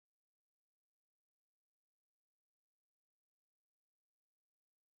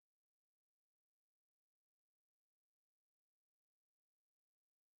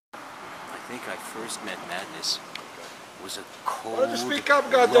week I first met Madness was a cold, Why don't you speak up,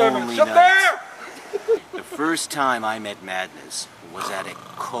 goddammit? lonely Sit night. there! The first time I met Madness was at a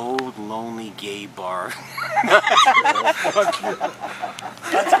cold, lonely gay bar.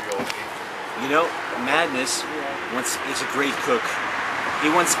 You know, Madness is a great cook. He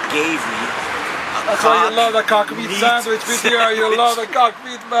once gave me a That's why you love the cock meat sandwich, VTR. You love the cock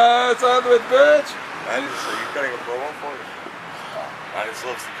meat sandwich, bitch. Madness, are you cutting a promo for me? Madness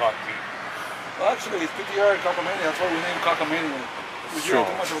loves the cock meat. Well, actually, it's VTR and Cockamania. That's why we named Cockamania. We eat too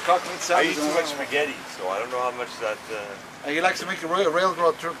much of a cock meat I sandwich. eat too much spaghetti, so I don't know how much that... And he likes to make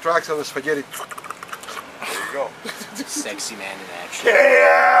railroad tracks out of spaghetti. There you go. Sexy man in action.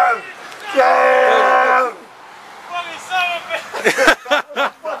 Damn! Damn!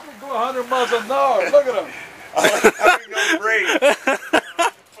 Fucking go 100 miles an hour. Look at him. I'm having no break.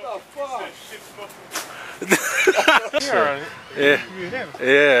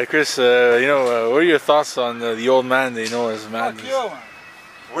 Yeah, Chris, you know, what are your thoughts on the old man they know as Madness? Fuck you, man.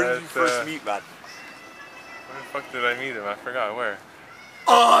 Where did you first meet Madness? Where the fuck did I meet him? I forgot where.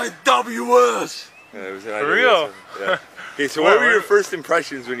 IWS! Yeah, it was For real? Yeah. Okay, so what were your first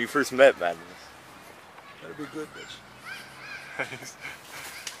impressions when you first met Madness? That'd be good, bitch.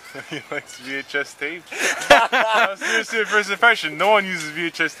 He likes VHS tapes. No, seriously, first impression. No one uses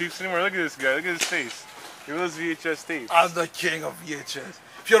VHS tapes anymore. Look at this guy. Look at his face. He loves VHS tapes. I'm the king of VHS.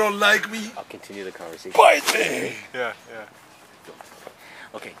 If you don't like me, I'll continue the conversation. bite me! Yeah.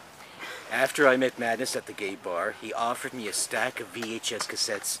 Okay. After I met Madness at the gay bar, he offered me a stack of VHS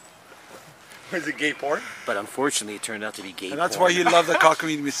cassettes, Was it gay porn? but unfortunately it turned out to be gay And that's porn. why you love the cock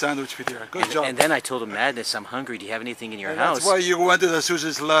meat sandwich, VTR. Good job. And then I told him, Madness, I'm hungry. Do you have anything in your And house? that's why you went to the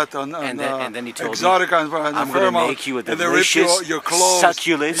Susie's Slut on And then he told me, Exotica and I'm going to Fairmount, make you a and they rip your delicious, clothes,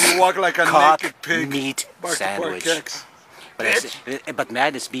 succulent, and you walk like a cock naked pig. meat Bark to bark sandwich. kicks. But, I said, but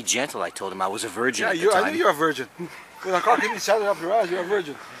Madness, be gentle. I told him I was a virgin Yeah, at the time. I knew you're a virgin. With a cock meat sandwich up your ass, you're a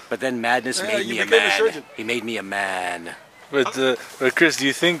virgin. But then Madness Yeah, made you me a became a man. surgeon. He made me a man. But Chris, do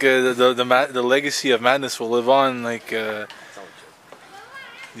you think the legacy of Madness will live on? Like, where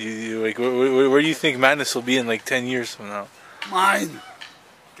do you think Madness will be in like 10 years from now? Mine.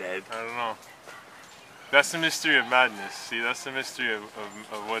 Dead. I don't know. That's the mystery of Madness. See, that's the mystery of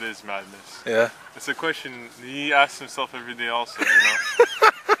what is madness. Yeah. It's a question he asks himself every day also, you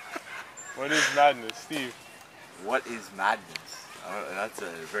know? What is madness, Steve? What is madness? That's a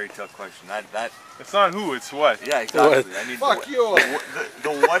very tough question. That It's not who, it's what. yeah, exactly. I mean, Fuck you. The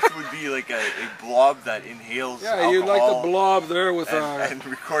what would be like a blob that inhales Yeah, you like alcohol the blob there with and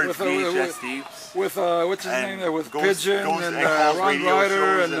records with, VHS tapes. with what's his And name there, with goes- Pigeon goes and calls Ron radio Ryder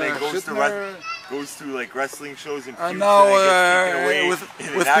shows and then goes to Shitner. goes to like wrestling shows and And pukes now and gets taken away with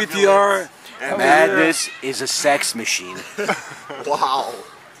in with an PTR. ambulance. And Madness is a sex machine. wow.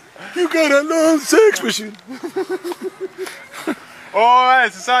 You got a little sex machine. Oh, right,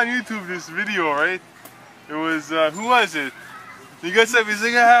 it's on YouTube, this video, right? It was, who was it? He gets up, he's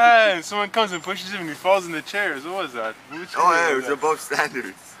like, ah, and someone comes and pushes him and he falls in the chairs. What was that? Which Oh video yeah, it was was that? above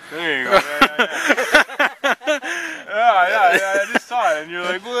standards. There you go. Yeah, I just saw it, and you're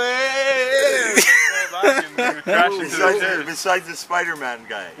like, wait. Besides the Spider-Man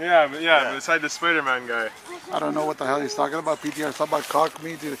guy. Yeah, beside the Spider-Man guy. I don't know what the hell he's talking about. PTR is talking about cock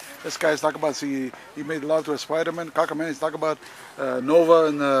meat. This guy's talking about he made love to a Spider-Man. Cockaman is talking about Nova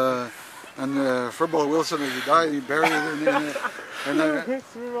and Fribble Wilson. He died. He buried in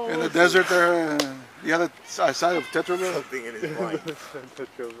the desert there. The other side of Tetraville. Something in his mind.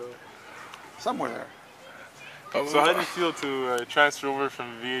 Somewhere there. So how did you feel to transfer over from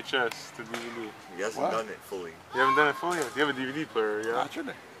VHS to DVD? He hasn't What? done it fully. You haven't done it fully yet. You have a DVD player, yeah?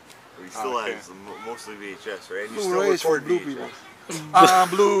 Naturally. But he still Okay. has mostly VHS, right? And you still Blu-rays for record blue VHS. people. I'm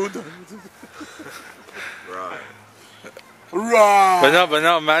blued. Right. Right. But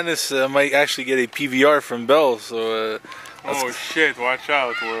now Madness might actually get a PVR from Bell. So Oh shit, watch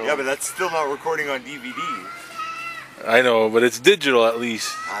out, world. Yeah, but that's still not recording on DVD. I know, but it's digital at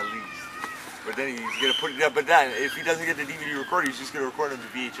least. At least. But then he's gonna put it up. But then, if he doesn't get the DVD recorder, he's just gonna record on the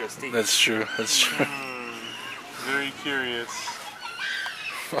VHS tape. That's true. That's true. Very curious.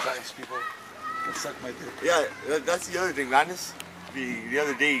 Nice people. Can suck my dick. Yeah, that's the other thing, Madness. The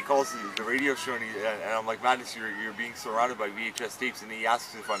other day he calls the radio show and I'm like, Madness, you're being surrounded by VHS tapes, and he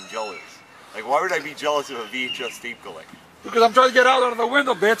asks if I'm jealous. Like, why would I be jealous of a VHS tape collector? Because I'm trying to get out of the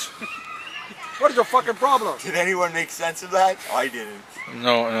window, bitch. What is your fucking problem? Did anyone make sense of that? I didn't.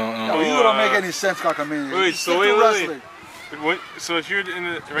 No. No, you don't make any sense, Cockamania. Wait, so Stick to wait. wrestling. So if you're in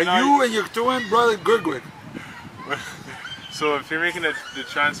the right And now, you and your twin brother Gurgwig. so if you're making the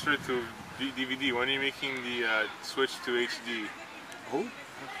transfer to DVD, when are you making the switch to HD? Who?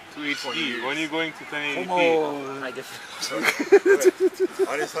 to HD. When are you going to 1080p? Homo. I def-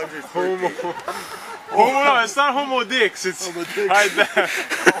 On his 100th birthday. Homo, no, it's not homo dicks. It's Homo dicks. hide that.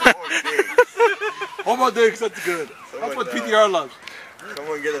 Homo dicks, that's good. That's what PTR loves.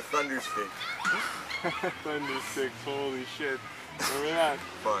 Someone get a thunder stick. Thunder sticks. Holy shit. Remember that?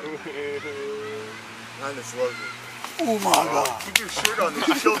 Fun. Madness loves it. Oh my god. Keep your shirt on.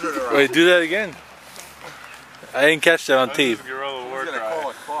 There's children around. Wait, do that again. I didn't catch that on That was tape. his guerrilla war gonna cry. call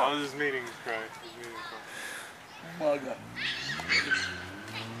it fun. That was his meeting cry. His meeting cry. Oh my god.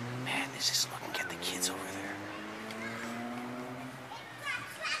 Man, this is looking at the kids over there.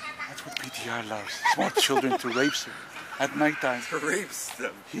 That's what PTR loves. Small children to rape them at nighttime. Rapes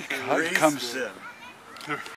them. He Rapes comes. them.